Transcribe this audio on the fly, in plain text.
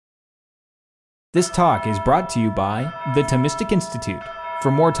This talk is brought to you by the Thomistic Institute. For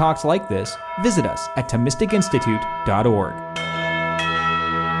more talks like this, visit us at ThomisticInstitute.org.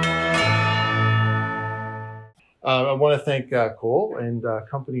 I want to thank Cole and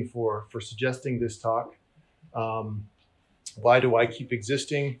company for suggesting this talk. Why do I keep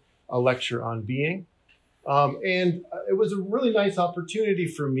existing? A lecture on being. And it was a really nice opportunity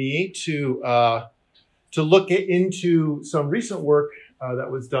for me to look into some recent work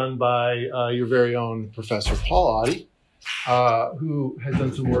that was done by your very own Professor Paul Oddie, who has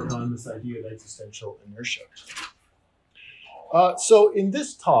done some work on this idea of existential inertia. So in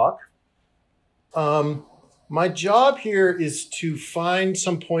this talk, my job here is to find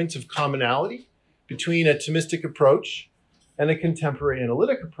some points of commonality between a Thomistic approach and a contemporary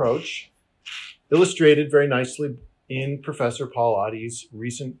analytic approach, illustrated very nicely in Professor Paul Oddie's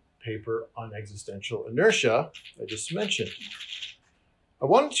recent paper on existential inertia I just mentioned. I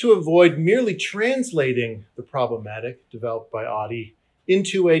wanted to avoid merely translating the problematic developed by Oddie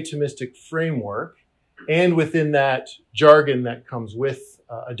into a Thomistic framework, and within that jargon that comes with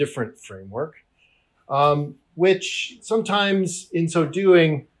a different framework, which sometimes in so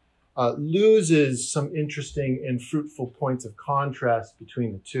doing loses some interesting and fruitful points of contrast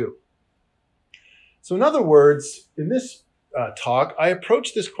between the two. So in other words, in this talk, I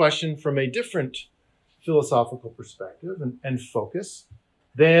approach this question from a different philosophical perspective and focus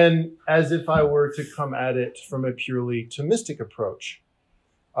than as if I were to come at it from a purely Thomistic approach.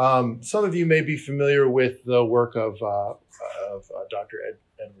 Some of you may be familiar with the work of Dr.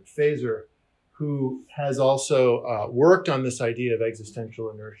 Edward Feser, who has also worked on this idea of existential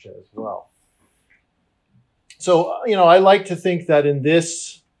inertia as well. So, I like to think that in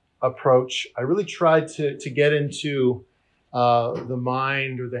this approach, I really tried to get into the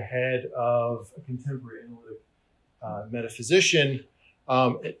mind or the head of a contemporary analytic metaphysician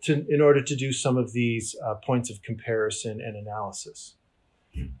in order to do some of these points of comparison and analysis.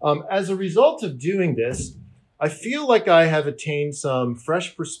 As a result of doing this, I feel like I have attained some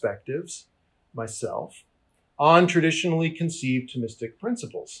fresh perspectives myself on traditionally conceived Thomistic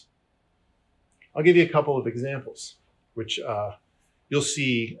principles. I'll give you a couple of examples, which you'll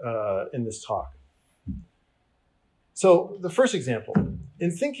see in this talk. So the first example,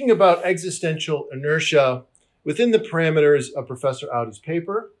 in thinking about existential inertia within the parameters of Professor Oddie's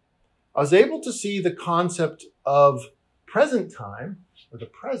paper, I was able to see the concept of present time, or the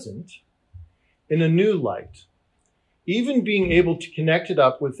present, in a new light, even being able to connect it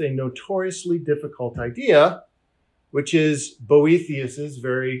up with a notoriously difficult idea, which is Boethius's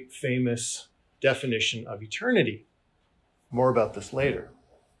very famous definition of eternity. More about this later.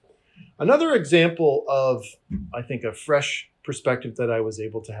 Another example of, I think, a fresh perspective that I was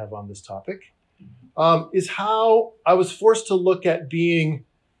able to have on this topic is how I was forced to look at being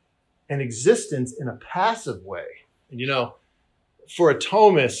and existence in a passive way. And for a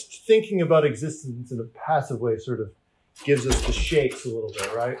Thomist, thinking about existence in a passive way sort of gives us the shakes a little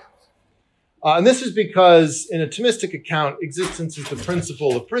bit, right? And this is because in a Thomistic account, existence is the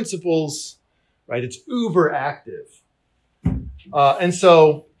principle of principles, right? It's uber active. And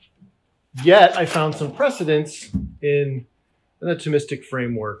so, yet I found some precedents in the Thomistic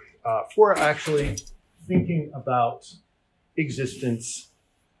framework for actually thinking about existence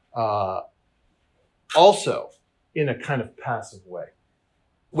also in a kind of passive way,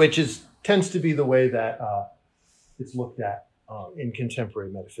 which tends to be the way that it's looked at in contemporary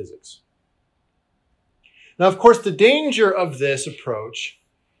metaphysics. Now, of course, the danger of this approach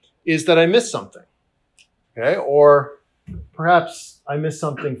is that I miss something, okay? Or perhaps I miss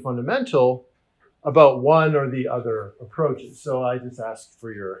something fundamental about one or the other approaches. So I just ask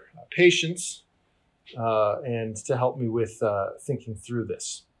for your patience and to help me with thinking through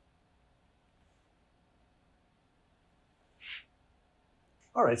this.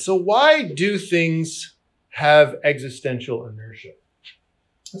 All right, so why do things have existential inertia?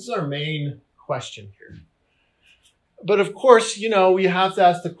 This is our main question here. But of course, we have to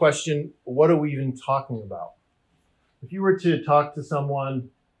ask the question, what are we even talking about? If you were to talk to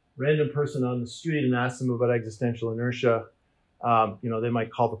someone, random person on the street, and ask them about existential inertia, they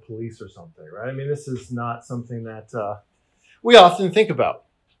might call the police or something, right? I mean, this is not something that we often think about.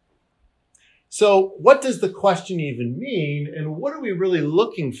 So what does the question even mean, and what are we really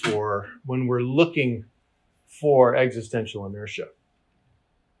looking for when we're looking for existential inertia?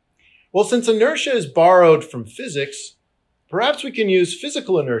 Well, since inertia is borrowed from physics, perhaps we can use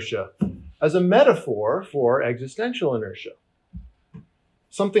physical inertia as a metaphor for existential inertia.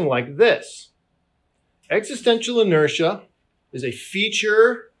 Something like this. Existential inertia is a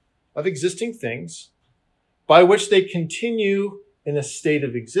feature of existing things by which they continue in a state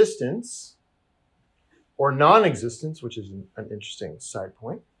of existence or non-existence, which is an interesting side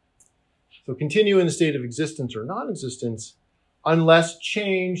point. So continue in a state of existence or non-existence unless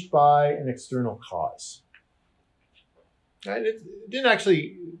changed by an external cause. And it didn't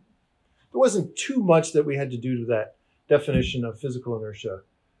actually, there wasn't too much that we had to do to that definition of physical inertia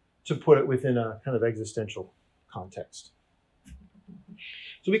to put it within a kind of existential context.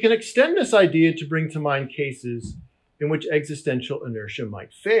 So we can extend this idea to bring to mind cases in which existential inertia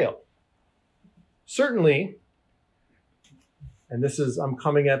might fail. Certainly, and this is, I'm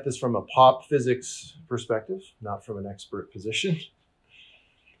coming at this from a pop physics perspective, not from an expert position.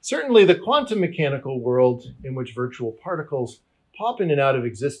 Certainly the quantum mechanical world in which virtual particles pop in and out of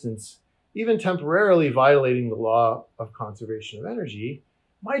existence, even temporarily violating the law of conservation of energy,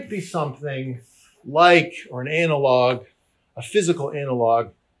 might be something like, or an analog, a physical analog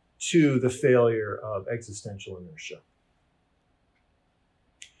to the failure of existential inertia.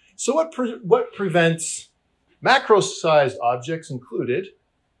 So what prevents macro-sized objects included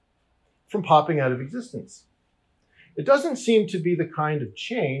from popping out of existence? It doesn't seem to be the kind of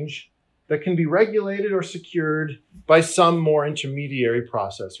change that can be regulated or secured by some more intermediary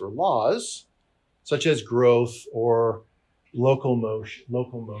process or laws, such as growth or local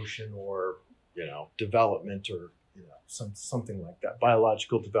motion or, development or, something like that,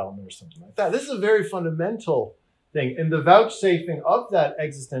 biological development or something like that. This is a very fundamental thing. And the vouchsafing of that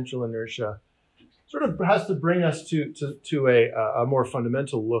existential inertia sort of has to bring us to a more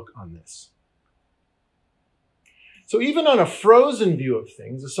fundamental look on this. So even on a frozen view of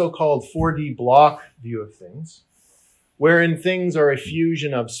things, a so-called 4D block view of things, wherein things are a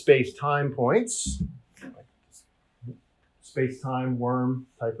fusion of space-time points, like space-time worm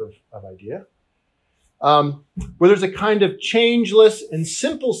type of idea, where there's a kind of changeless and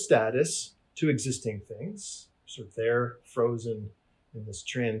simple status to existing things, sort of there frozen in this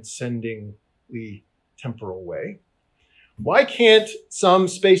transcendingly temporal way. Why can't some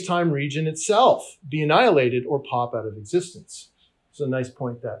space-time region itself be annihilated or pop out of existence? It's a nice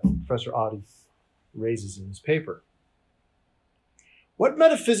point that Professor Oddie raises in his paper. What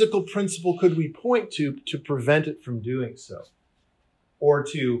metaphysical principle could we point to prevent it from doing so? Or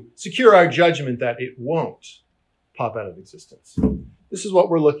to secure our judgment that it won't pop out of existence? This is what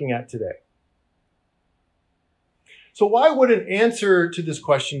we're looking at today. So why would an answer to this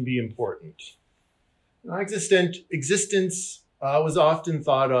question be important? Existence was often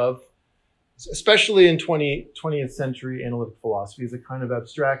thought of, especially in 20th century analytic philosophy, as a kind of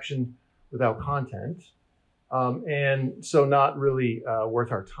abstraction without content, and so not really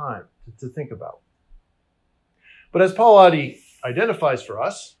worth our time to think about. But as Paul Oddie identifies for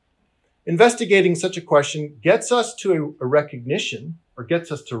us, investigating such a question gets us to a recognition, or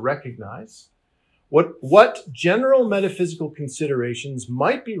gets us to recognize what general metaphysical considerations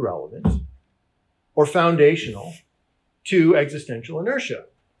might be relevant or foundational to existential inertia,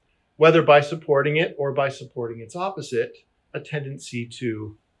 whether by supporting it or by supporting its opposite, a tendency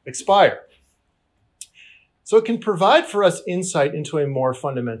to expire. So it can provide for us insight into a more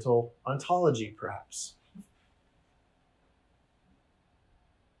fundamental ontology, perhaps.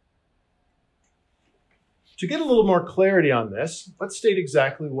 To get a little more clarity on this, let's state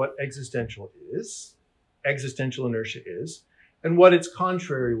exactly what existential inertia is, and what its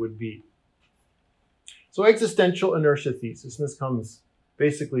contrary would be. So existential inertia thesis, and this comes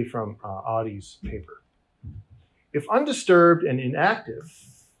basically from Oddie's paper. If undisturbed and inactive,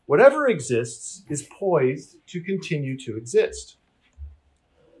 whatever exists is poised to continue to exist.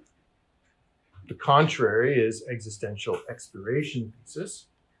 The contrary is existential expiration thesis.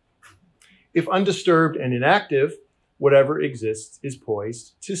 If undisturbed and inactive, whatever exists is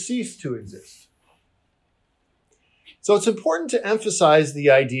poised to cease to exist. So it's important to emphasize the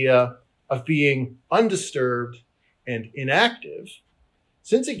idea of being undisturbed and inactive,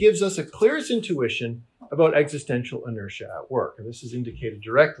 since it gives us a clearest intuition about existential inertia at work. And this is indicated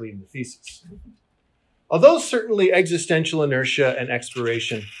directly in the thesis. Although certainly existential inertia and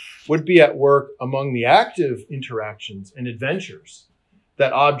expiration would be at work among the active interactions and adventures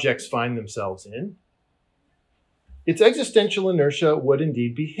that objects find themselves in, its existential inertia would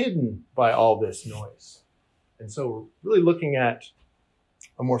indeed be hidden by all this noise. And so we're really looking at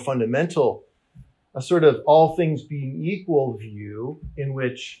a more fundamental, a sort of all things being equal view in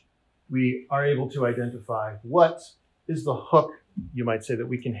which we are able to identify what is the hook, you might say, that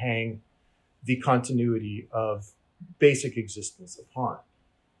we can hang the continuity of basic existence upon.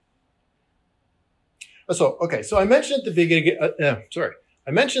 So I mentioned at the beginning,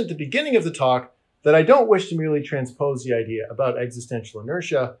 I mentioned at the beginning of the talk that I don't wish to merely transpose the idea about existential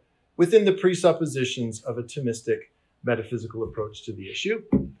inertia within the presuppositions of a Thomistic metaphysical approach to the issue,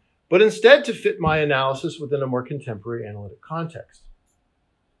 but instead to fit my analysis within a more contemporary analytic context.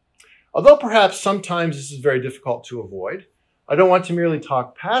 Although perhaps sometimes this is very difficult to avoid, I don't want to merely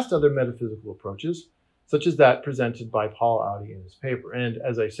talk past other metaphysical approaches, such as that presented by Paul Audi in his paper. And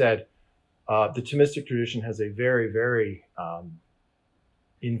as I said, the Thomistic tradition has a very, very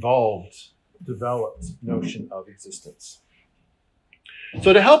involved, developed notion of existence.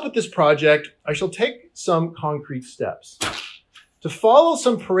 So to help with this project, I shall take some concrete steps to follow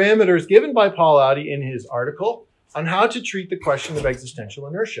some parameters given by Paul Audi in his article on how to treat the question of existential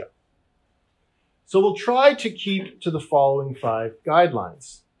inertia. So we'll try to keep to the following 5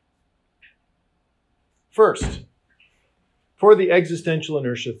 guidelines. First, for the existential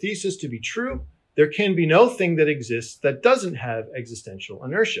inertia thesis to be true, there can be no thing that exists that doesn't have existential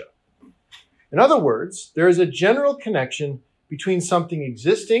inertia. In other words, there is a general connection between something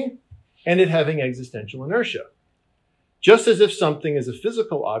existing and it having existential inertia. Just as if something is a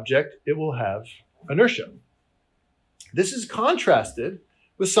physical object, it will have inertia. This is contrasted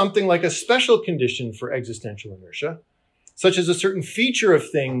with something like a special condition for existential inertia, such as a certain feature of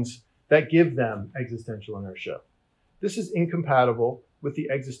things that give them existential inertia. This is incompatible with the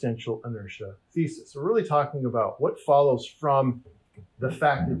existential inertia thesis. We're really talking about what follows from the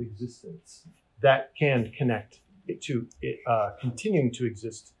fact of existence that can connect it to continuing to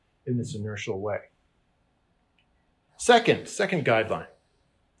exist in this inertial way. Second guideline.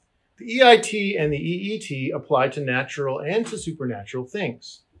 The EIT and the EET apply to natural and to supernatural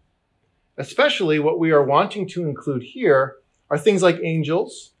things. Especially what we are wanting to include here are things like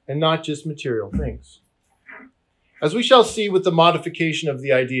angels and not just material things. As we shall see with the modification of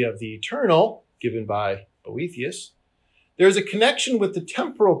the idea of the eternal, given by Boethius, there is a connection with the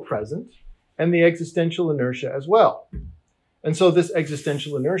temporal present and the existential inertia as well. And so this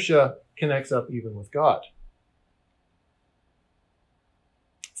existential inertia connects up even with God.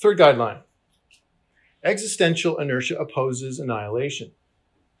 Third guideline. Existential inertia opposes annihilation.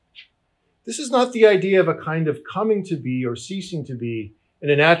 This is not the idea of a kind of coming to be or ceasing to be in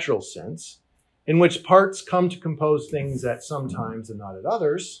a natural sense, in which parts come to compose things at some times and not at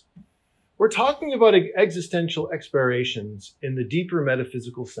others. We're talking about existential explorations in the deeper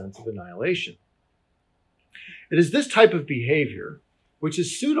metaphysical sense of annihilation. It is this type of behavior which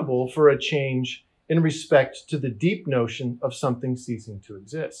is suitable for a change in respect to the deep notion of something ceasing to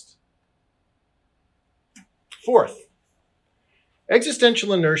exist. Fourth,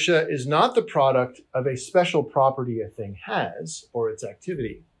 existential inertia is not the product of a special property a thing has or its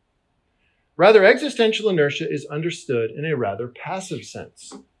activity. Rather, existential inertia is understood in a rather passive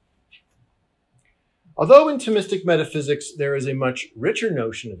sense. Although in Thomistic metaphysics there is a much richer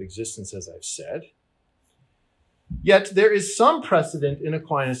notion of existence, as I've said, yet there is some precedent in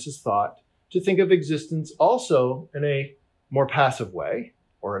Aquinas' thought to think of existence also in a more passive way,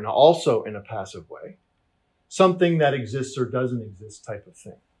 or also in a passive way, something that exists or doesn't exist type of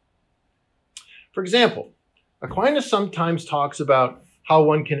thing. For example, Aquinas sometimes talks about how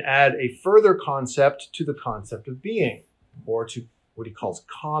one can add a further concept to the concept of being, or to what he calls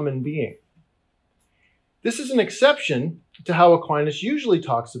common being. This is an exception to how Aquinas usually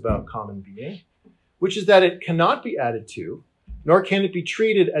talks about common being, which is that it cannot be added to, nor can it be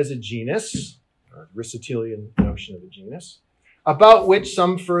treated as a genus, or Aristotelian notion of a genus, about which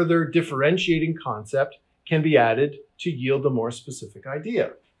some further differentiating concept can be added to yield a more specific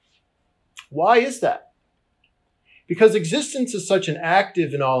idea. Why is that? Because existence is such an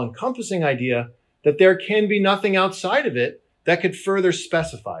active and all-encompassing idea that there can be nothing outside of it that could further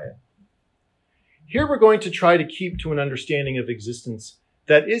specify it. Here we're going to try to keep to an understanding of existence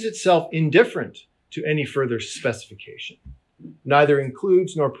that is itself indifferent to any further specification, neither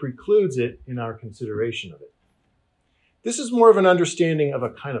includes nor precludes it in our consideration of it. This is more of an understanding of a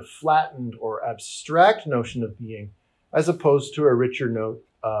kind of flattened or abstract notion of being, as opposed to a richer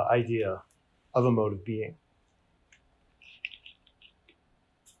idea of a mode of being.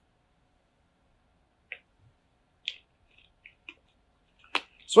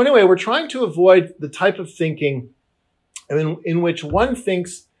 So anyway, we're trying to avoid the type of thinking in which one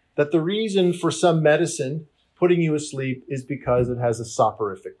thinks that the reason for some medicine putting you asleep is because it has a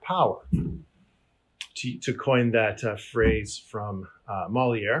soporific power, to coin that phrase from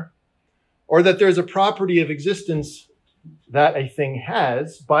Molière, or that there's a property of existence that a thing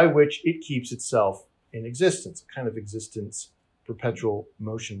has by which it keeps itself in existence, a kind of existence perpetual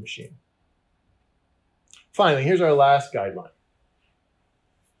motion machine. Finally, here's our last guideline.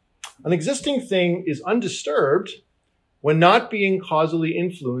 An existing thing is undisturbed when not being causally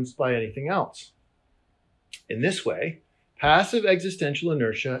influenced by anything else. In this way, passive existential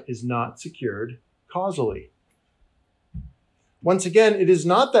inertia is not secured causally. Once again, it is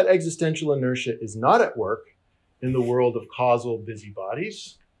not that existential inertia is not at work in the world of causal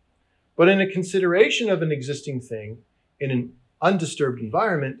busybodies, but in a consideration of an existing thing in an undisturbed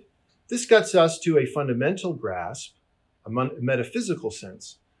environment, this gets us to a fundamental grasp, a metaphysical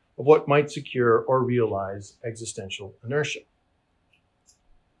sense, of what might secure or realize existential inertia.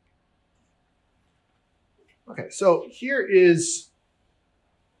 Okay, so here is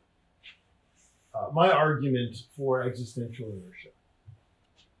my argument for existential inertia.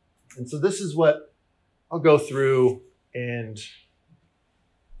 And so this is what I'll go through and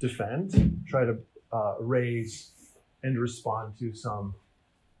defend, try to raise and respond to some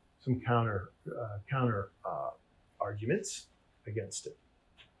counter arguments against it.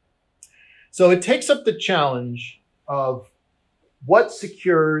 So it takes up the challenge of what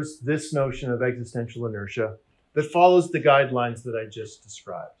secures this notion of existential inertia that follows the guidelines that I just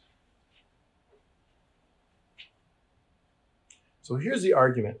described. So here's the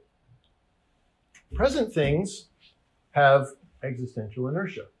argument. Present things have existential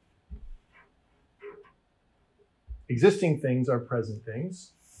inertia. Existing things are present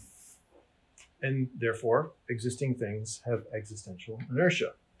things, and therefore existing things have existential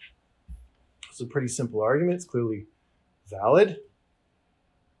inertia. It's a pretty simple argument. It's clearly valid.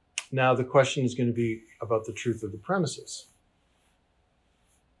 Now the question is going to be about the truth of the premises.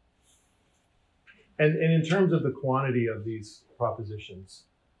 And in terms of the quantity of these propositions,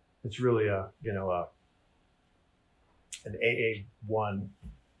 it's really an AA1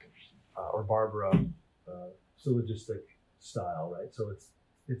 or Barbara syllogistic style, right? So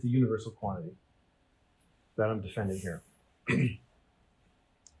it's a universal quantity that I'm defending here.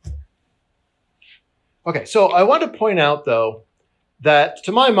 Okay, so I want to point out, though, that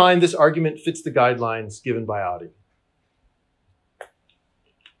to my mind, this argument fits the guidelines given by Adi.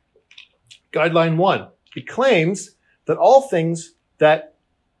 Guideline 1, it claims that all things that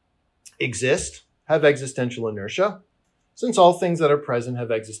exist have existential inertia, since all things that are present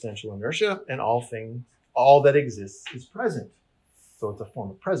have existential inertia, and all that exists is present. So it's a form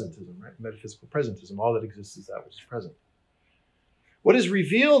of presentism, right? Metaphysical presentism. All that exists is that which is present. What is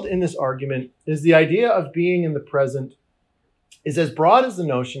revealed in this argument is the idea of being in the present is as broad as the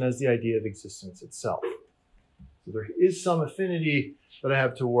notion as the idea of existence itself. So there is some affinity that I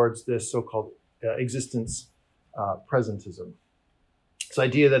have towards this so-called existence presentism. This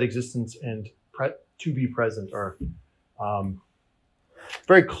idea that existence and to be present are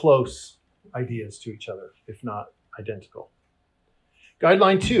very close ideas to each other, if not identical.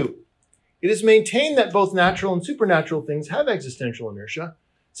 Guideline 2. It is maintained that both natural and supernatural things have existential inertia,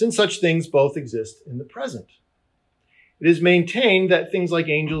 since such things both exist in the present. It is maintained that things like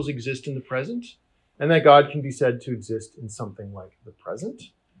angels exist in the present, and that God can be said to exist in something like the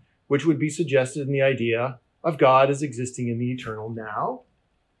present, which would be suggested in the idea of God as existing in the eternal now,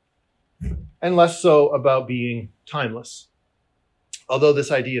 and less so about being timeless. Although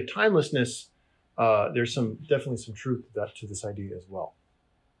this idea of timelessness, there's definitely some truth to this idea as well.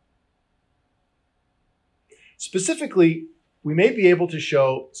 Specifically, we may be able to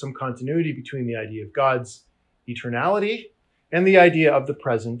show some continuity between the idea of God's eternality and the idea of the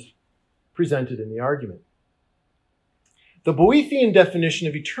present presented in the argument. The Boethian definition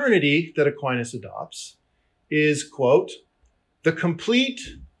of eternity that Aquinas adopts is, quote, the complete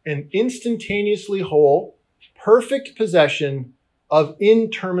and instantaneously whole, perfect possession of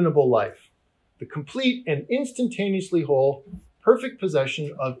interminable life. The complete and instantaneously whole, perfect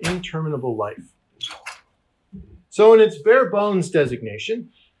possession of interminable life. So in its bare bones designation,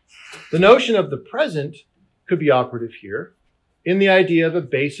 the notion of the present could be operative here in the idea of a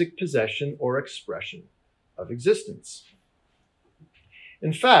basic possession or expression of existence.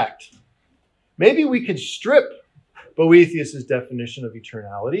 In fact, maybe we could strip Boethius' definition of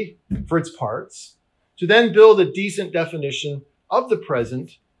eternality for its parts to then build a decent definition of the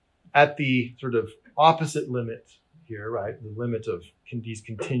present at the sort of opposite limit here, right? The limit of these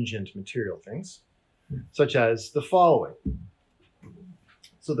contingent material things, such as the following.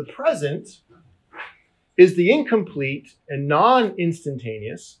 So the present is the incomplete and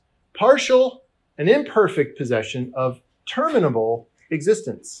non-instantaneous, partial and imperfect possession of terminable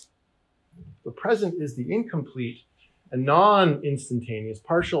existence. The present is the incomplete and non-instantaneous,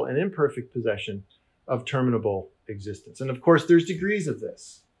 partial and imperfect possession of terminable existence. And of course, there's degrees of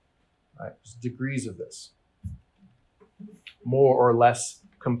this, right? There's degrees of this. More or less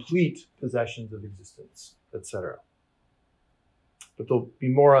complete possessions of existence, etc. But there'll be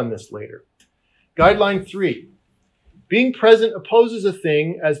more on this later. Guideline 3. Being present opposes a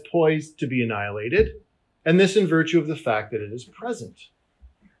thing as poised to be annihilated, and this in virtue of the fact that it is present.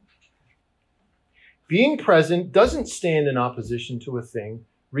 Being present doesn't stand in opposition to a thing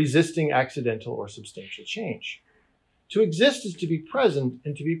resisting accidental or substantial change. To exist is to be present,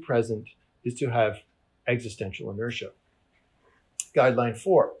 and to be present is to have existential inertia. Guideline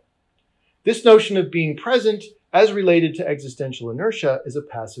 4. This notion of being present as related to existential inertia is a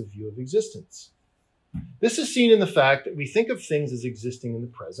passive view of existence. This is seen in the fact that we think of things as existing in the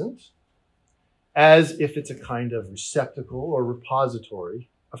present, as if it's a kind of receptacle or repository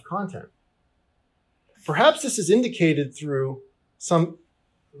of content. Perhaps this is indicated through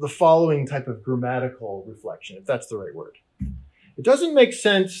the following type of grammatical reflection, if that's the right word. It doesn't make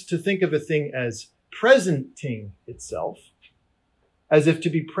sense to think of a thing as presenting itself, as if to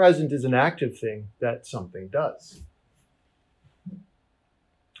be present is an active thing that something does.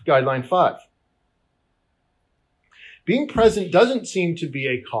 Guideline 5. Being present doesn't seem to be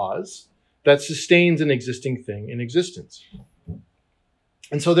a cause that sustains an existing thing in existence.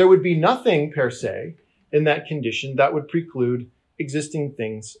 And so there would be nothing per se in that condition that would preclude existing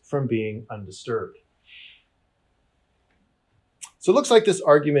things from being undisturbed. So it looks like this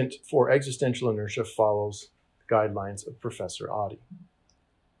argument for existential inertia follows the guidelines of Professor Oddie.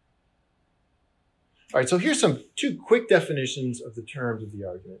 All right, so here's two quick definitions of the terms of the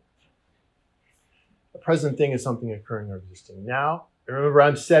argument. A present thing is something occurring or existing now. And remember,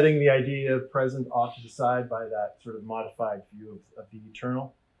 I'm setting the idea of present off to the side by that sort of modified view of the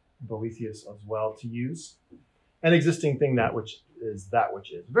eternal, Boethius as well to use. An existing thing, that which is that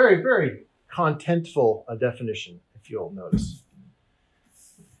which is. Very, very contentful a definition, if you'll notice.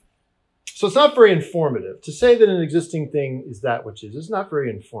 So it's not very informative. To say that an existing thing is that which is not very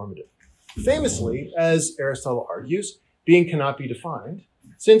informative. Famously, as Aristotle argues, being cannot be defined,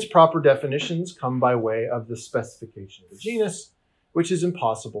 since proper definitions come by way of the specification of the genus, which is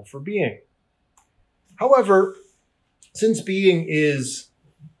impossible for being. However, since being is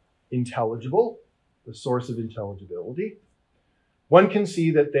intelligible, the source of intelligibility, one can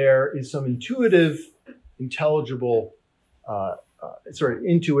see that there is some intuitive, intelligible,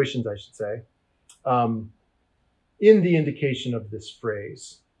 intuitions, I should say, in the indication of this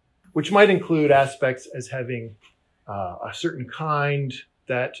phrase, which might include aspects as having a certain kind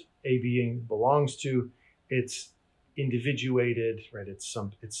that a being belongs to. It's individuated, right? It's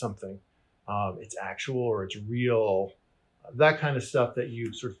something. It's actual or it's real. That kind of stuff that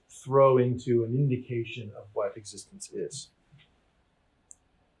you sort of throw into an indication of what existence is.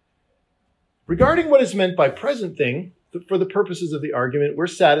 Regarding what is meant by present thing, for the purposes of the argument, we're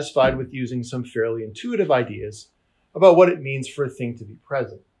satisfied with using some fairly intuitive ideas about what it means for a thing to be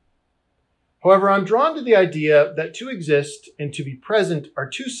present. However, I'm drawn to the idea that to exist and to be present are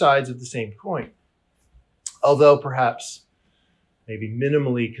two sides of the same coin, although perhaps maybe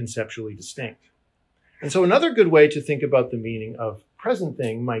minimally conceptually distinct. And so another good way to think about the meaning of present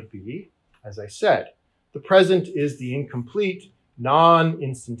thing might be, as I said, the present is the incomplete,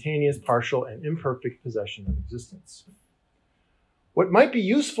 non-instantaneous, partial, and imperfect possession of existence. What might be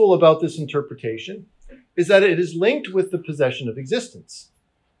useful about this interpretation is that it is linked with the possession of existence,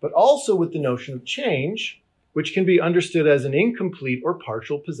 but also with the notion of change, which can be understood as an incomplete or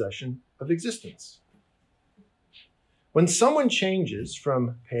partial possession of existence. When someone changes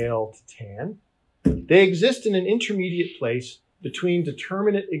from pale to tan, they exist in an intermediate place between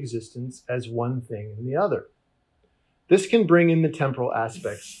determinate existence as one thing and the other. This can bring in the temporal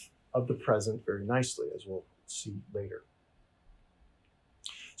aspects of the present very nicely, as we'll see later.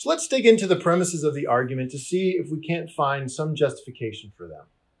 So let's dig into the premises of the argument to see if we can't find some justification for them.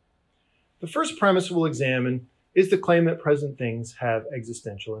 The first premise we'll examine is the claim that present things have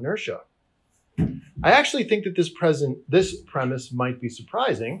existential inertia. I actually think that this premise might be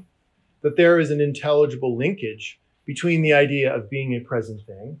surprising, that there is an intelligible linkage between the idea of being a present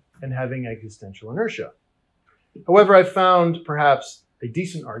thing and having existential inertia. However, I've found perhaps a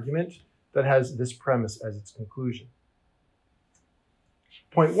decent argument that has this premise as its conclusion.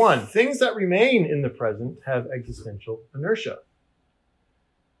 Point 1, things that remain in the present have existential inertia.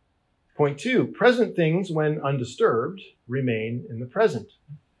 Point 2, present things, when undisturbed, remain in the present.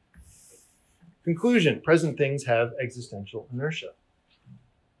 Conclusion, present things have existential inertia.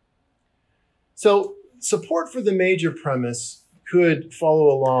 So support for the major premise could follow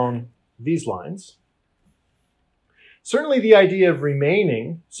along these lines. Certainly the idea of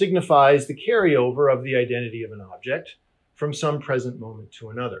remaining signifies the carryover of the identity of an object from some present moment to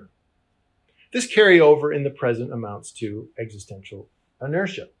another. This carryover in the present amounts to existential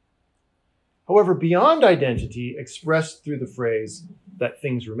inertia. However, beyond identity expressed through the phrase that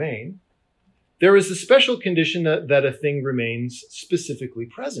things remain, there is a special condition that a thing remains specifically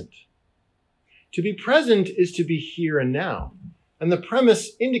present. To be present is to be here and now, and the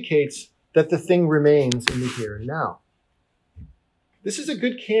premise indicates that the thing remains in the here and now. This is a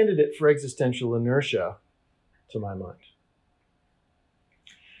good candidate for existential inertia, to my mind.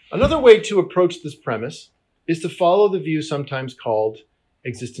 Another way to approach this premise is to follow the view sometimes called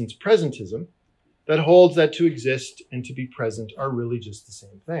existence presentism, that holds that to exist and to be present are really just the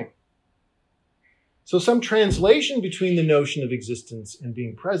same thing. So some translation between the notion of existence and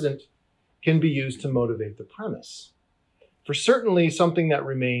being present can be used to motivate the premise. For certainly, something that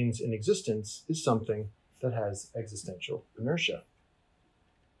remains in existence is something that has existential inertia.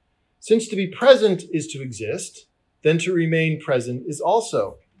 Since to be present is to exist, then to remain present is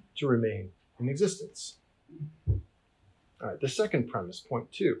also to remain in existence. All right, the second premise,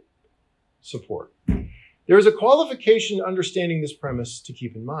 point 2, support. There is a qualification to understanding this premise to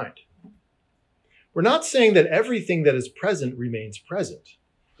keep in mind. We're not saying that everything that is present remains present.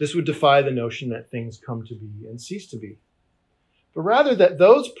 This would defy the notion that things come to be and cease to be. But rather that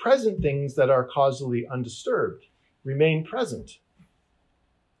those present things that are causally undisturbed remain present.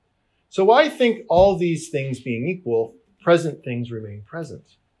 So why think all these things being equal, present things remain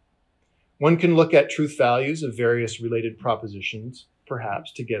present? One can look at truth values of various related propositions,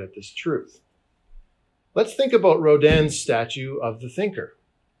 perhaps, to get at this truth. Let's think about Rodin's statue of the thinker.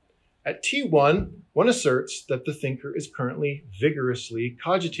 At T1, one asserts that the thinker is currently vigorously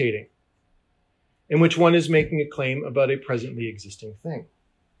cogitating, in which one is making a claim about a presently existing thing.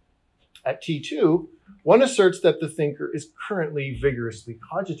 At T2, one asserts that the thinker is currently vigorously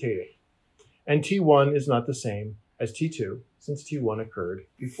cogitating, and T1 is not the same as T2, since T1 occurred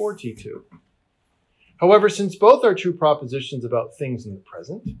before T2. However, since both are true propositions about things in the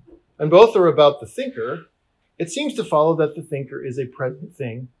present, and both are about the thinker, it seems to follow that the thinker is a present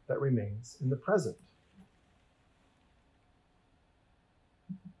thing that remains in the present.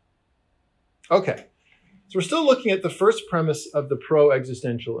 Okay, so we're still looking at the first premise of the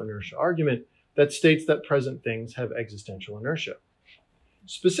pro-existential inertia argument that states that present things have existential inertia.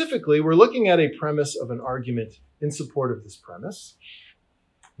 Specifically, we're looking at a premise of an argument in support of this premise,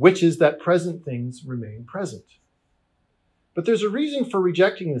 which is that present things remain present. But there's a reason for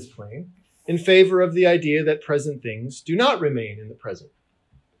rejecting this claim in favor of the idea that present things do not remain in the present.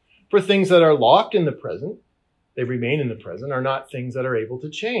 For things that are locked in the present, they remain in the present, are not things that are able to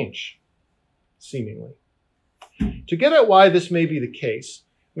change, seemingly. To get at why this may be the case,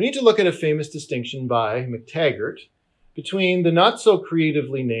 we need to look at a famous distinction by McTaggart between the not so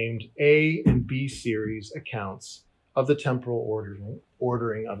creatively named A and B series accounts of the temporal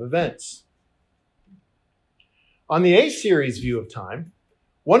ordering of events. On the A series view of time,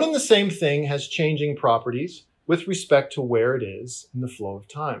 one and the same thing has changing properties with respect to where it is in the flow of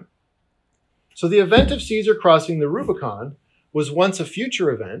time. So the event of Caesar crossing the Rubicon was once a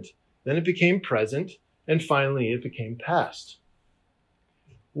future event, then it became present, and finally it became past.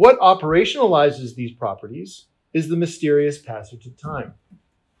 What operationalizes these properties is the mysterious passage of time.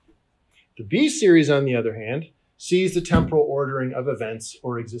 The B series, on the other hand, sees the temporal ordering of events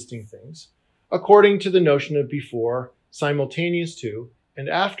or existing things according to the notion of before, simultaneous to, and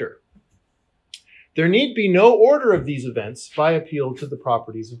after. There need be no order of these events by appeal to the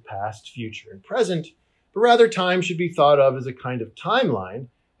properties of past, future, and present, but rather time should be thought of as a kind of timeline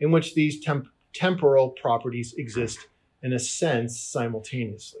in which these temporal properties exist in a sense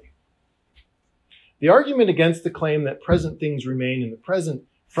simultaneously. The argument against the claim that present things remain in the present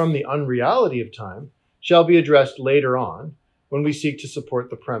from the unreality of time shall be addressed later on when we seek to support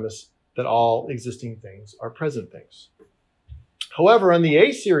the premise that all existing things are present things. However, on the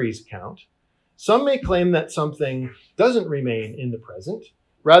A series count, some may claim that something doesn't remain in the present.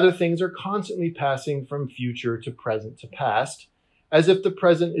 Rather, things are constantly passing from future to present to past, as if the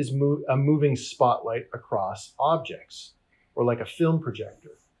present is a moving spotlight across objects, or like a film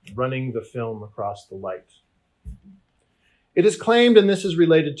projector, running the film across the light. It is claimed, and this is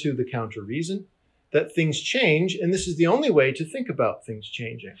related to the counter reason, that things change, and this is the only way to think about things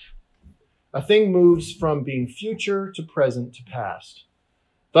changing. A thing moves from being future to present to past.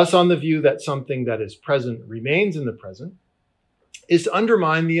 Thus, on the view that something that is present remains in the present, is to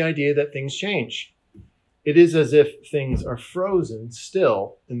undermine the idea that things change. It is as if things are frozen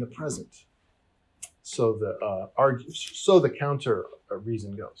still in the present. So the counter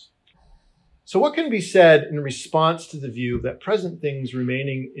reason goes. So what can be said in response to the view that present things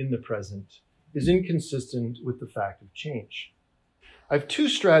remaining in the present is inconsistent with the fact of change? I have two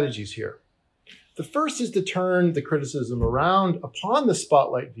strategies here. The first is to turn the criticism around upon the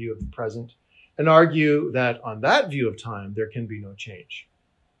spotlight view of the present and argue that on that view of time, there can be no change.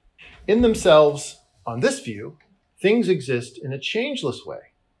 In themselves, on this view, things exist in a changeless way.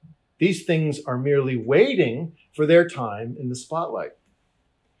 These things are merely waiting for their time in the spotlight.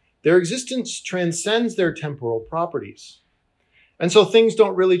 their existence transcends their temporal properties. And so things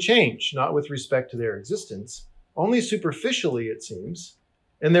don't really change, not with respect to their existence, only superficially, it seems,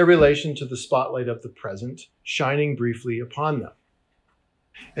 in their relation to the spotlight of the present shining briefly upon them.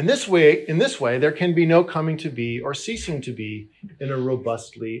 In this way, there can be no coming to be or ceasing to be in a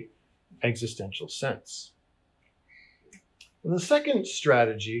robustly existential sense. And the second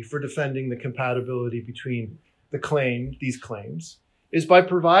strategy for defending the compatibility between these claims is by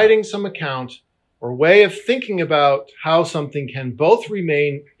providing some account or way of thinking about how something can both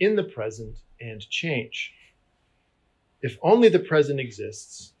remain in the present and change. If only the present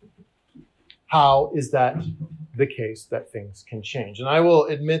exists, how is that the case that things can change? And I will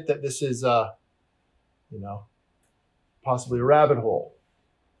admit that this is, possibly a rabbit hole.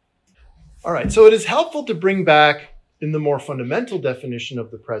 All right, so it is helpful to bring back in the more fundamental definition of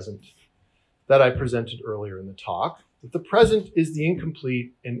the present that I presented earlier in the talk, that the present is the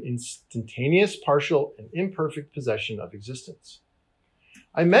incomplete and instantaneous, partial, and imperfect possession of existence.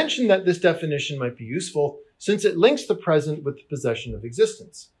 I mentioned that this definition might be useful since it links the present with the possession of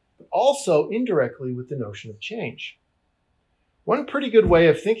existence, but also indirectly with the notion of change. One pretty good way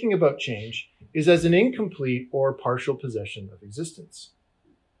of thinking about change is as an incomplete or partial possession of existence.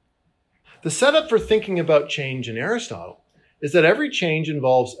 The setup for thinking about change in Aristotle is that every change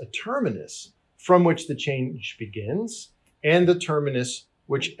involves a terminus from which the change begins and the terminus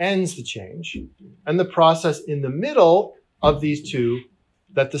which ends the change, and the process in the middle of these two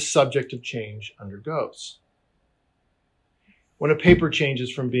that the subject of change undergoes. When a paper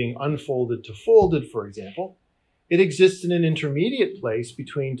changes from being unfolded to folded, for example, it exists in an intermediate place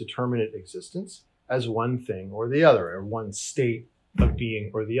between determinate existence as one thing or the other, or one state of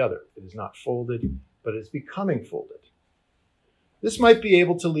being or the other. It is not folded, but is becoming folded. This might be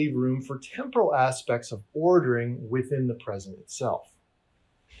able to leave room for temporal aspects of ordering within the present itself.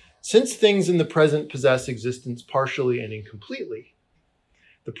 Since things in the present possess existence partially and incompletely,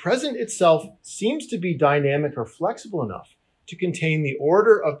 the present itself seems to be dynamic or flexible enough to contain the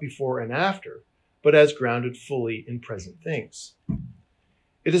order of before and after, but as grounded fully in present things.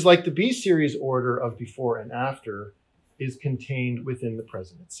 It is like the B-series order of before and after is contained within the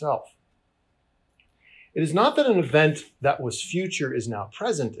present itself. It is not that an event that was future is now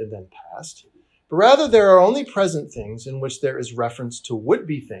present and then past, but rather there are only present things in which there is reference to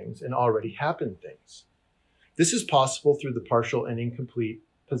would-be things and already happened things. This is possible through the partial and incomplete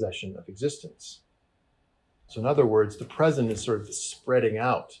possession of existence. So in other words, the present is sort of the spreading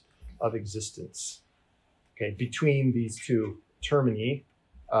out of existence, okay, between these two termini,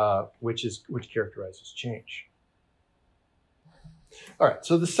 which characterizes change. All right,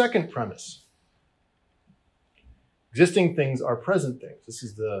 so the second premise. Existing things are present things. This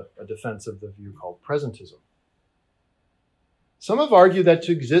is a defense of the view called presentism. Some have argued that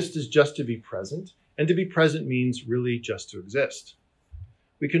to exist is just to be present, and to be present means really just to exist.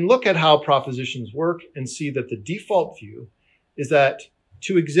 We can look at how propositions work and see that the default view is that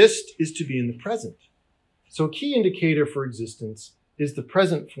to exist is to be in the present. So a key indicator for existence is the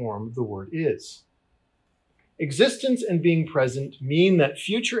present form of the word is. Existence and being present mean that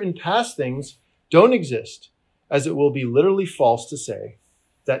future and past things don't exist, as it will be literally false to say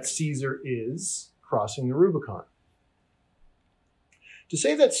that Caesar is crossing the Rubicon. To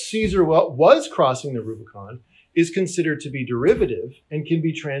say that Caesar was crossing the Rubicon is considered to be derivative and can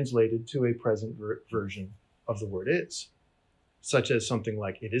be translated to a present version of the word is, such as something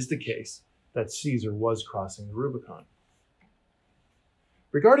like, it is the case that Caesar was crossing the Rubicon.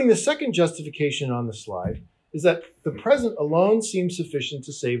 Regarding the second justification on the slide is that the present alone seems sufficient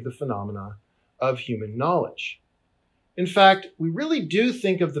to save the phenomena of human knowledge. In fact, we really do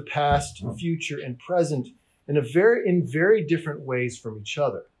think of the past, future, and present in very different ways from each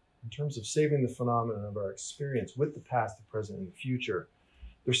other. In terms of saving the phenomenon of our experience with the past, the present, and the future,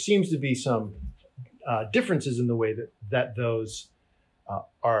 there seems to be some differences in the way that those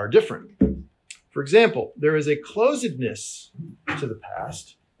are different. For example, there is a closedness to the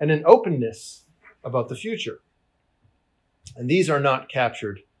past and an openness about the future. And these are not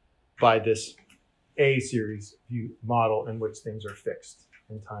captured by this A-series view model in which things are fixed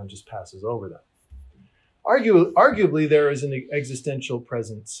and time just passes over them. Arguably, there is an existential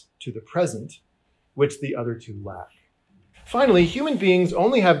presence to the present, which the other two lack. Finally, human beings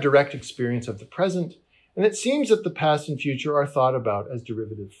only have direct experience of the present, and it seems that the past and future are thought about as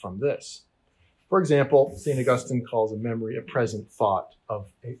derivative from this. For example, St. Augustine calls a memory a present thought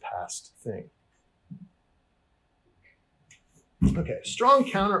of a past thing. Okay, a strong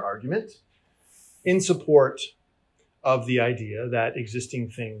counter-argument in support of the idea that existing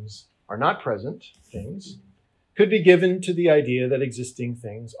things are not present things could be given to the idea that existing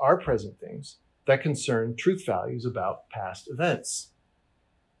things are present things that concern truth values about past events.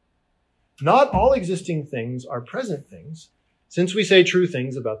 Not all existing things are present things, since we say true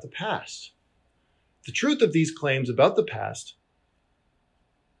things about the past. The truth of these claims about the past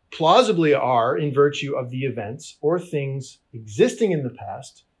plausibly are in virtue of the events or things existing in the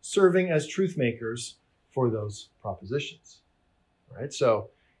past serving as truth makers for those propositions. All right? So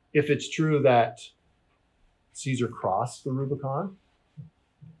if it's true that Caesar crossed the Rubicon,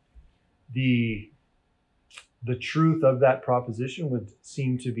 the truth of that proposition would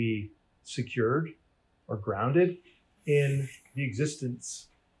seem to be secured or grounded in the existence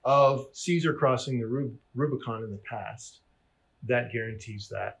of Caesar crossing the Rubicon in the past. That guarantees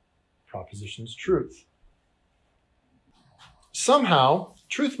that proposition's truth. Somehow,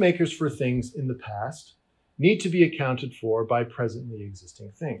 truth makers for things in the past need to be accounted for by presently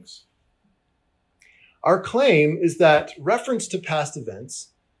existing things. Our claim is that reference to past events,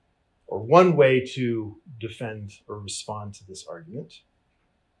 or one way to defend or respond to this argument,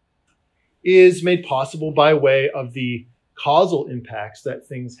 is made possible by way of the causal impacts that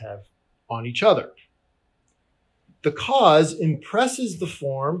things have on each other. The cause impresses the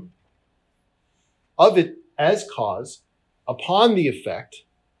form of it as cause upon the effect,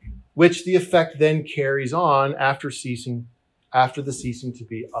 which the effect then carries on after the ceasing to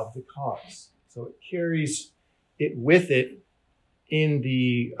be of the cause. So it carries it with it in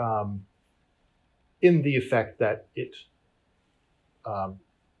the effect that it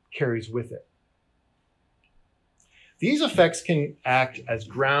carries with it. These effects can act as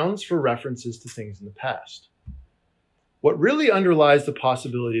grounds for references to things in the past. What really underlies the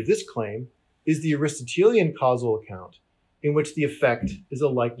possibility of this claim is the Aristotelian causal account, in which the effect is a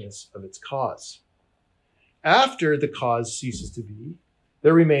likeness of its cause. After the cause ceases to be,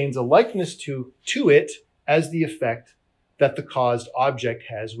 there remains a likeness to it as the effect that the caused object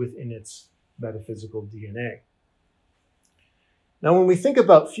has within its metaphysical DNA. Now, when we think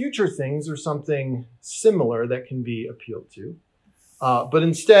about future things, there's something similar that can be appealed to. But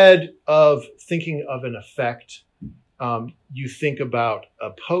instead of thinking of an effect, you think about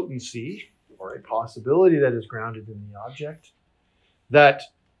a potency or a possibility that is grounded in the object that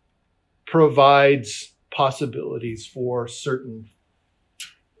provides possibilities for certain,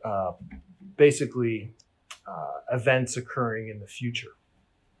 events occurring in the future.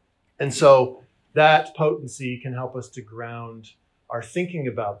 And so that potency can help us to ground our thinking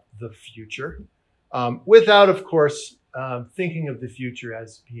about the future without, of course, thinking of the future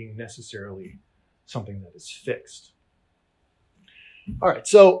as being necessarily something that is fixed. All right,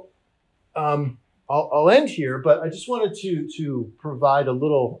 so I'll end here, but I just wanted to provide a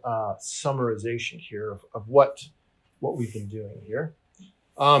little summarization here of what we've been doing here.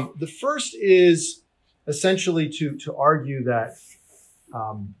 The first is essentially to argue that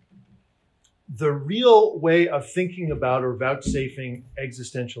the real way of thinking about or vouchsafing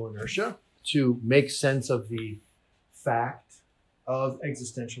existential inertia to make sense of the fact of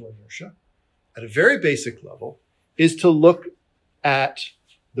existential inertia at a very basic level is to look at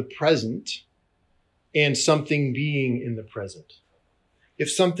the present and something being in the present. If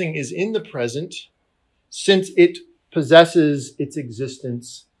something is in the present, since it possesses its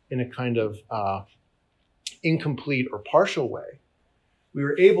existence in a kind of incomplete or partial way, we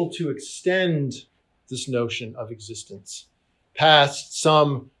were able to extend this notion of existence past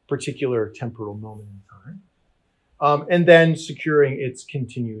some particular temporal moment in time, and then securing its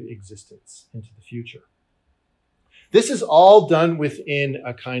continued existence into the future. This is all done within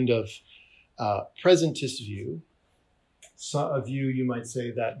a kind of presentist view, a view you might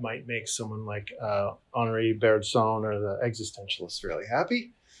say that might make someone like Henri Bergson or the existentialists fairly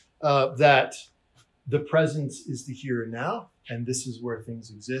happy, that the present is the here and now, and this is where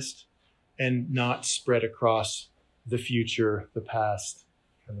things exist, and not spread across the future, the past,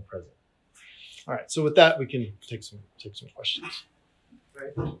 and the present. All right, so with that, we can take some questions.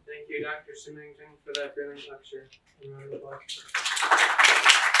 Right. Thank you, Dr. Symington, for that brilliant lecture.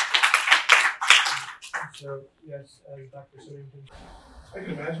 So, yes, as Dr. Symington. I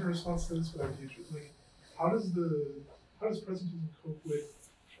can imagine a response to this, but I'm usually like, how does presentism cope with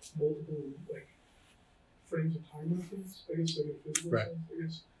multiple frames of time reference? I guess in a physical right. sense. I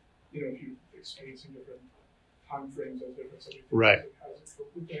guess if you're experiencing different time frames as different subjects, right. How does it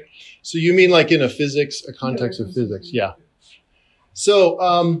cope with that? So you mean like in a context of physics? Yeah.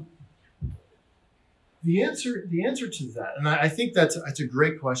 So the answer to that, and I think that's a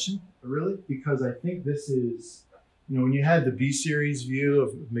great question, really, because I think this is, when you had the B series view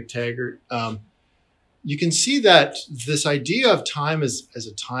of McTaggart, you can see that this idea of time as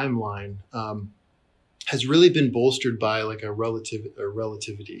a timeline has really been bolstered by like a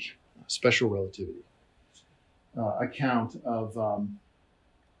special relativity account of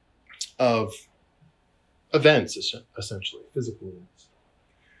events, essentially physical events.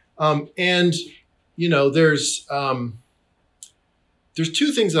 And you know, there's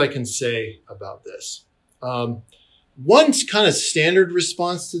two things that I can say about this. One kind of standard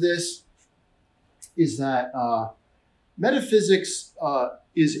response to this is that metaphysics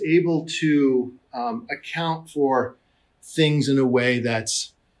is able to account for things in a way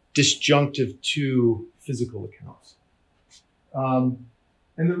that's disjunctive to physical accounts.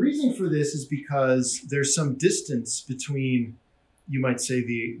 And the reason for this is because there's some distance between, you might say,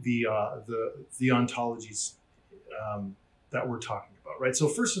 the ontologies that we're talking about, right? So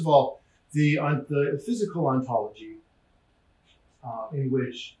first of all, the physical ontology, in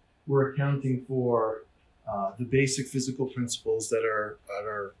which we're accounting for the basic physical principles that are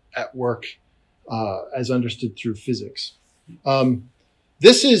at work as understood through physics.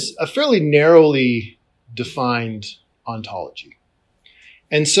 This is a fairly narrowly defined ontology.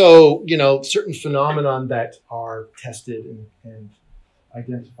 And so, you know, certain phenomenon that are tested and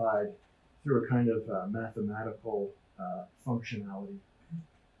identified through a kind of mathematical functionality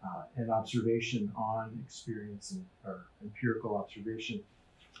and observation on experience or empirical observation,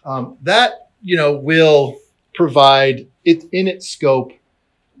 that, you know, will provide it in its scope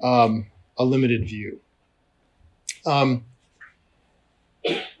a limited view.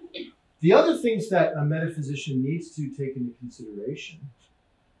 The other things that a metaphysician needs to take into consideration,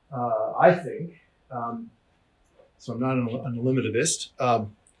 I think, so I'm not an eliminativist,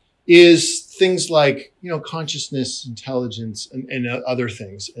 is things like, you know, consciousness, intelligence, and other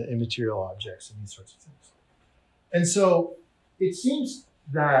things, immaterial objects, and these sorts of things. And so it seems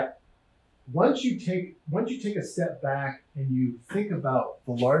that once you take a step back and you think about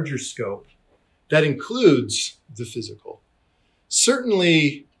the larger scope that includes the physical,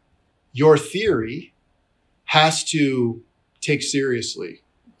 certainly your theory has to take seriously,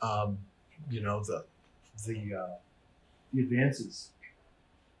 you know, the advances,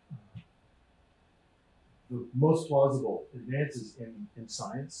 the most plausible advances in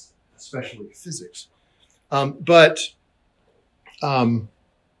science, especially physics, and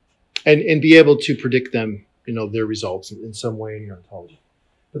be able to predict them, you know, their results in some way in your ontology.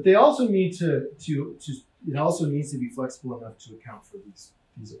 But they also need it also needs to be flexible enough to account for these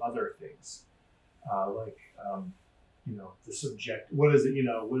other things, like you know, the subject. What is it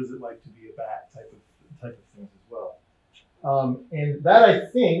like to be a bat? Type of things as well. And that, I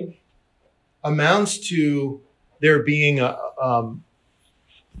think, amounts to there being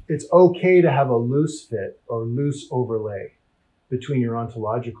it's okay to have a loose fit or loose overlay between your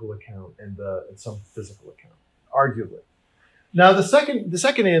ontological account and some physical account, arguably. Now, the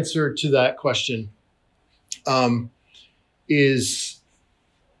second answer to that question is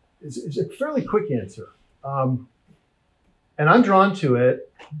a fairly quick answer, and I'm drawn to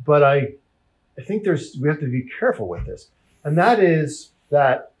it, but I think we have to be careful with this, and that is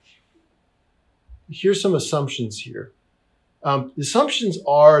that here's some assumptions here. The assumptions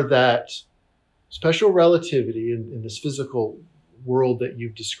are that special relativity in this physical world that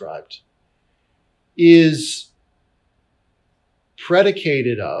you've described is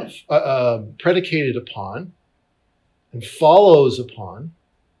predicated upon and follows upon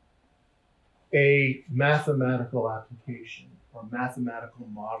a mathematical application or mathematical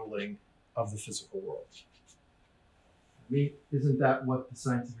modeling of the physical world. I mean, isn't that what the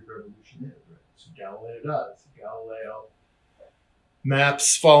scientific revolution is, right? So Galileo does. Galileo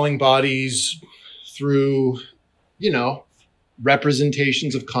maps falling bodies through, you know,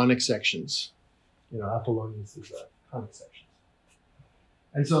 representations of conic sections. You know, Apollonius is conic sections.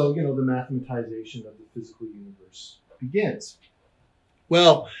 And so, you know, the mathematization of the physical universe begins.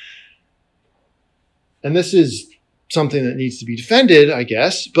 Well, and this is something that needs to be defended, I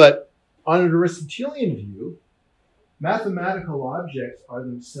guess, but on an Aristotelian view, mathematical objects are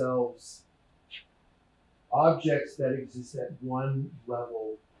themselves objects that exist at one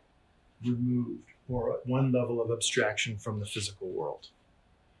level removed, or at one level of abstraction from the physical world.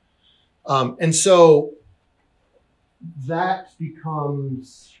 And so that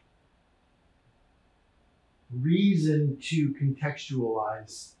becomes reason to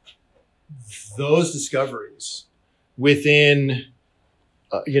contextualize those discoveries within,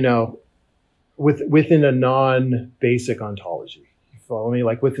 within a non-basic ontology. You follow me?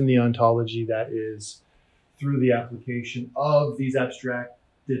 Like within the ontology that is through the application of these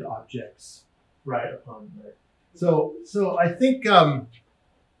abstracted objects right upon there. So I think, I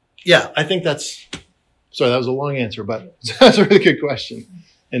think that's, sorry, that was a long answer, but that's a really good question.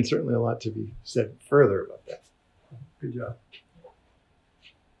 and certainly a lot to be said further about that. Good job.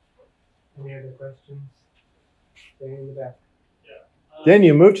 Any other questions? Stay in the back. Dan,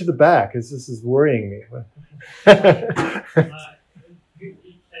 you moved to the back. This is worrying me. Could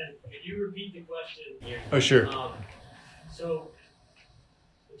you repeat the question here? Oh, sure. So,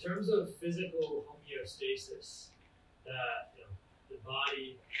 in terms of physical homeostasis, the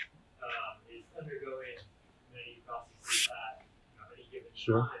body is undergoing many processes at any given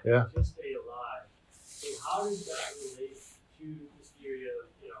Sure, time yeah. to stay alive. So, how does that relate to this theory of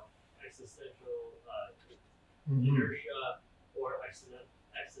existential inertia or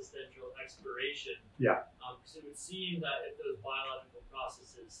existential expiration? Yeah. Because it would seem that if those biological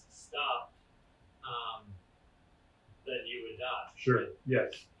processes stopped, then you would die. Sure.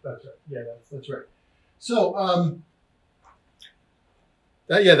 Yes, that's right. Yeah, that's right. So,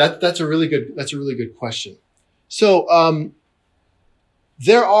 that's a really good question. So,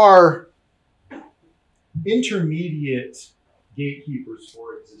 there are intermediate gatekeepers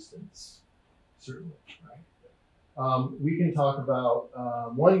for existence, certainly. Right. We can talk about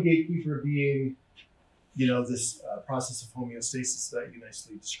one gatekeeper being, this process of homeostasis that you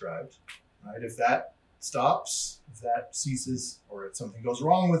nicely described. Right. If that stops, if that ceases, or if something goes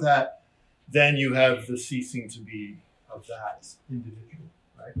wrong with that, then you have the ceasing to be of that individual,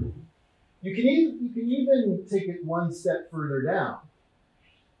 right? You can even take it one step further down.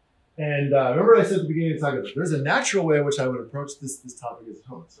 And remember I said at the beginning of the talk, there's a natural way in which I would approach this topic as a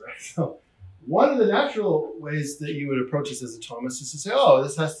Thomist, right? So one of the natural ways that you would approach this as a Thomist is to say, oh,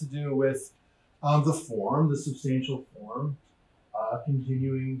 this has to do with the form, the substantial form,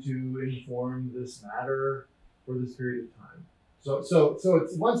 continuing to inform this matter for this period of time. So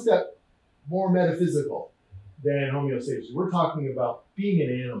it's one step more metaphysical than homeostasis. We're talking about being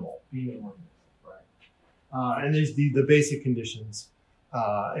an animal, being an organism, right? And there's the basic conditions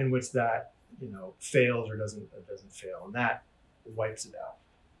in which that fails or doesn't fail, and that wipes it out.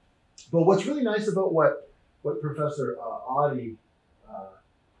 But what's really nice about what Professor Audi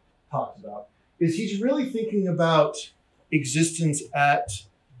talks about is he's really thinking about existence at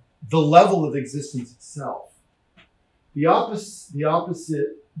the level of existence itself. The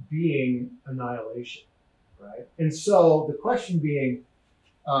opposite being annihilation, right? And so the question being,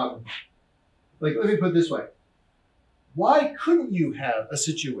 let me put it this way. Why couldn't you have a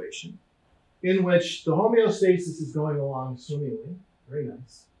situation in which the homeostasis is going along swimmingly, very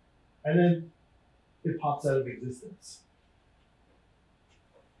nice, and then it pops out of existence?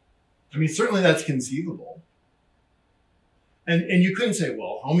 I mean, certainly that's conceivable. And you couldn't say,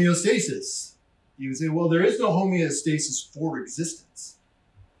 well, homeostasis. You would say, well, there is no homeostasis for existence.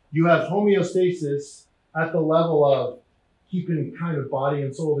 You have homeostasis at the level of keeping kind of body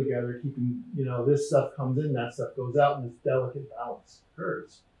and soul together, keeping, this stuff comes in, that stuff goes out, and this delicate balance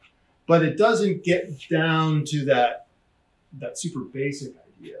occurs. But it doesn't get down to that super basic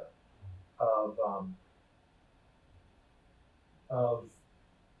idea of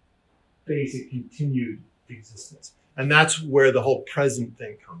basic continued existence. And that's where the whole present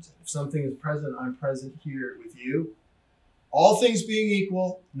thing comes in. If something is present, I'm present here with you. All things being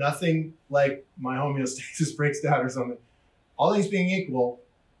equal, nothing like my homeostasis breaks down or something. All things being equal,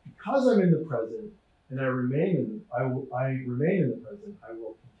 because I'm in the present and I remain in the present, I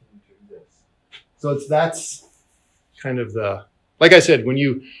will continue to exist. So that's kind of like I said, when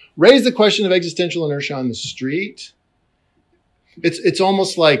you raise the question of existential inertia on the street, it's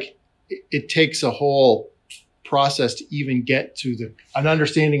almost like it takes a whole process to even get to an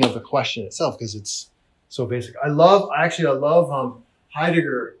understanding of the question itself, because it's so basic. I love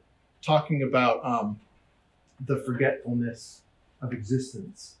Heidegger talking about the forgetfulness of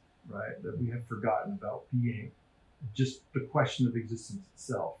existence, right? That we have forgotten about being, just the question of existence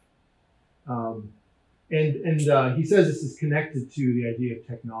itself. And he says this is connected to the idea of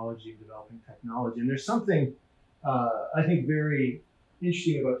technology, developing technology. And there's something I think very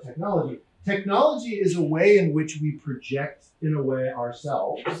interesting about technology. Technology is a way in which we project, in a way,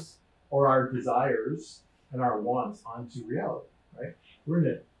 ourselves or our desires and our wants onto reality, right? We're in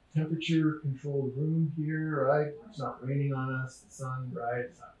a temperature-controlled room here, right? It's not raining on us, the sun, right?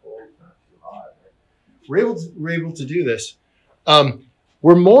 It's not cold, it's not too hot, right? We're able to do this.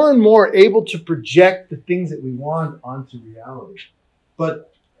 We're more and more able to project the things that we want onto reality. But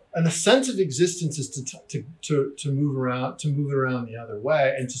and the sense of existence is to move around, to move it around the other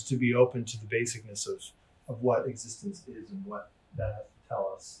way, and just to be open to the basicness of what existence is and what that has to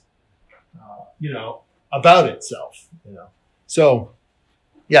tell us, about itself. So,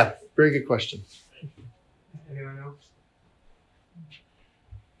 yeah, very good question. Anyone else?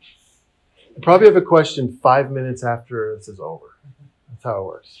 I probably have a question 5 minutes after this is over. That's how it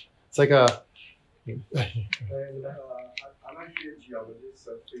works. It's like a. And I'm actually a geologist,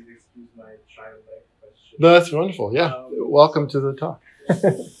 so please excuse my childlike question. No, that's wonderful. Yeah. Welcome to the talk.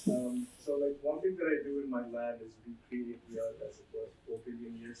 So like one thing that I do in my lab is recreate the earth as it was 4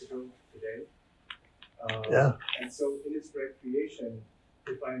 billion years ago today. Yeah. And so in its recreation,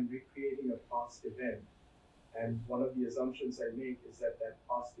 if I'm recreating a past event, and one of the assumptions I make is that that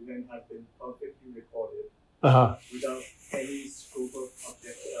past event has been perfectly recorded without any scope of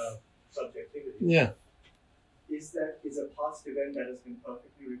subjectivity. Yeah. Is a past event that has been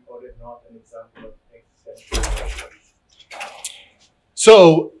perfectly recorded not an example of existential?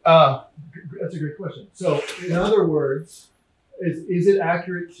 So that's a great question. So in other words, is it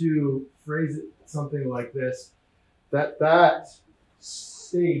accurate to phrase it something like this? That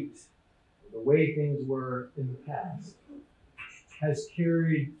state, the way things were in the past, has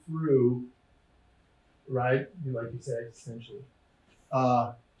carried through, right? Like you said, essentially,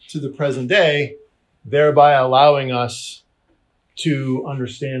 to the present day, thereby allowing us to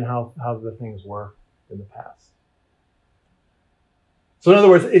understand how the things were in the past. So in other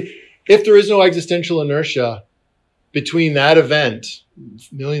words, if there is no existential inertia between that event,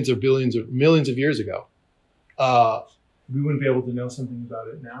 millions of years ago, we wouldn't be able to know something about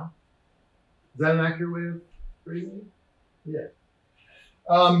it now. Is that an accurate way of phrasing it?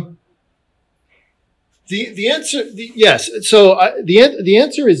 Yeah. The answer, yes. So the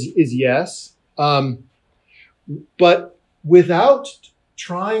answer is yes, but without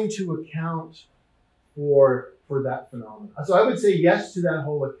trying to account for that phenomenon. So I would say yes to that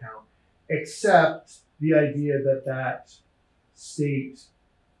whole account, except the idea that state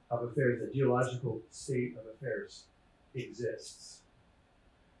of affairs, the geological state of affairs, exists.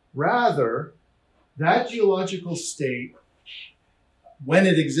 Rather, that geological state, when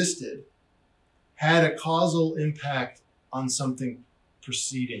it existed, had a causal impact on something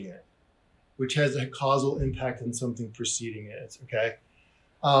preceding it, which has a causal impact on something preceding it, okay?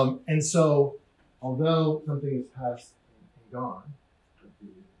 And so, although something is past and gone,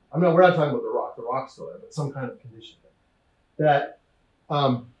 we're not talking about the rock's still there, but some kind of condition that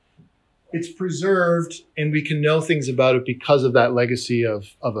it's preserved and we can know things about it because of that legacy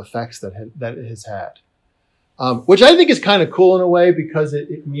of effects that it has had. Which I think is kind of cool in a way because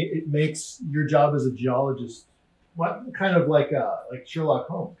it makes your job as a geologist kind of like Sherlock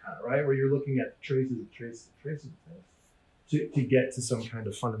Holmes, kind of, right? Where you're looking at traces of things to get to some kind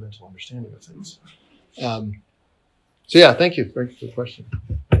of fundamental understanding of things. So yeah, thank you. Thanks for the question.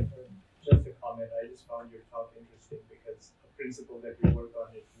 Just a comment. I just found your talk interesting because a principle that we work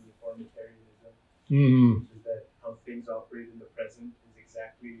on is uniformitarianism, which is that how things operate in the present is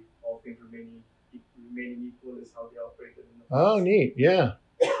exactly all things remaining equal is how they operated in the past. Oh, neat. Yeah.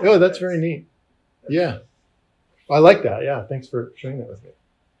 Oh, that's very neat. Yeah. I like that. Yeah. Thanks for sharing that with me.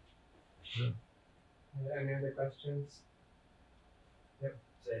 Yeah. Any other questions? Yep.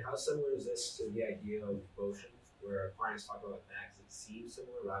 So how similar is this to the idea of motion, where clients talk about facts that seem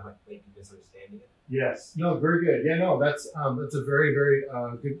similar, but I might be misunderstanding it? Yes. No, very good. Yeah, no, that's a very, very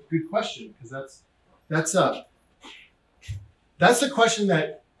good question, because that's the question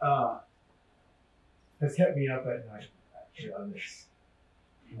that has kept me up at night, actually, on this.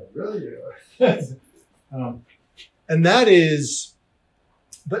 Really? And that is,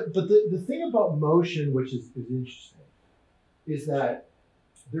 but the thing about motion, which is interesting, is that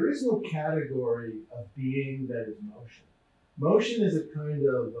there is no category of being that is motion. Motion is a kind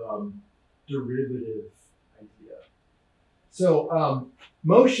of derivative idea. So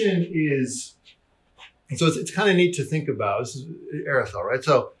motion is, so it's kind of neat to think about. This is Aristotle, right?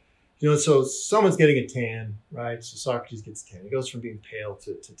 So, so someone's getting a tan, right? So Socrates gets tan. He goes from being pale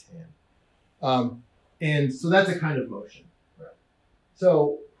to tan. And so that's a kind of motion, right?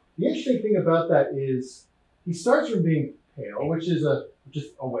 So the interesting thing about that is he starts from being pale, which is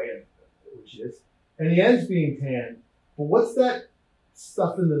just a way of which is, and he ends being tan. But what's that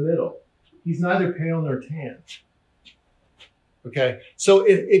stuff in the middle? He's neither pale nor tan. Okay, so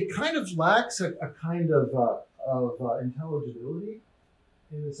it kind of lacks a kind of intelligibility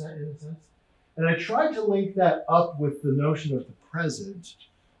in a sense. And I tried to link that up with the notion of the present,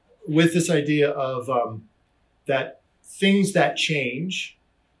 with this idea of that things that change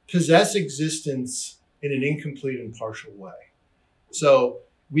possess existence in an incomplete and partial way. So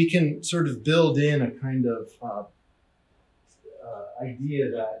we can sort of build in a kind of idea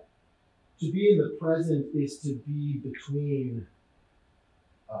that to be in the present is to be between,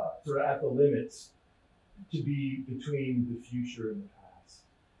 sort of at the limits, to be between the future and the past.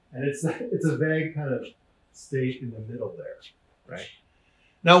 And it's a vague kind of state in the middle there, right?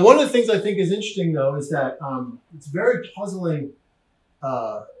 Now, one of the things I think is interesting, though, is that it's very puzzling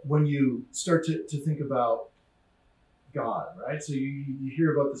when you start to think about God, right? So you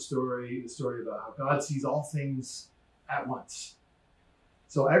hear about the story about how God sees all things at once.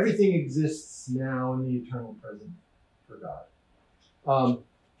 So everything exists now in the eternal present for God.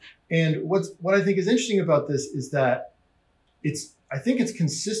 And what I think is interesting about this is that I think it's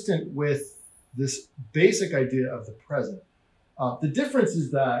consistent with this basic idea of the present. The difference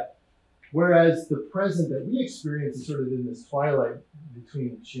is that whereas the present that we experience is sort of in this twilight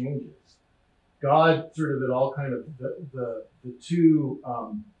between changes, God sort of at all kind of the two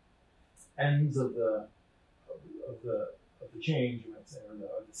ends of the change, you might say, or the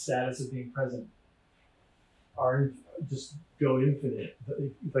status of being present are just go infinite,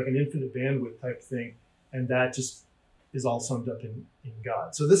 like an infinite bandwidth type thing, and that just is all summed up in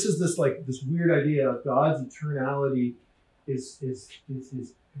God. So this is this weird idea of God's eternality is his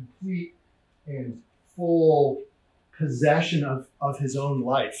complete and full possession of his own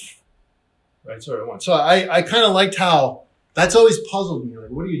life, right? Sort of one. So I kind of liked how that's always puzzled me. Like,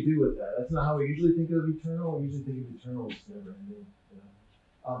 what do you do with that? That's not how we usually think of eternal. We usually think of eternal as never ending.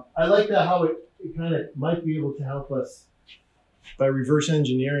 I like that how it kind of might be able to help us by reverse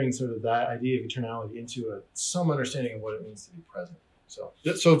engineering sort of that idea of eternality into some understanding of what it means to be present.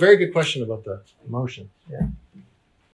 So very good question about the emotion. Yeah.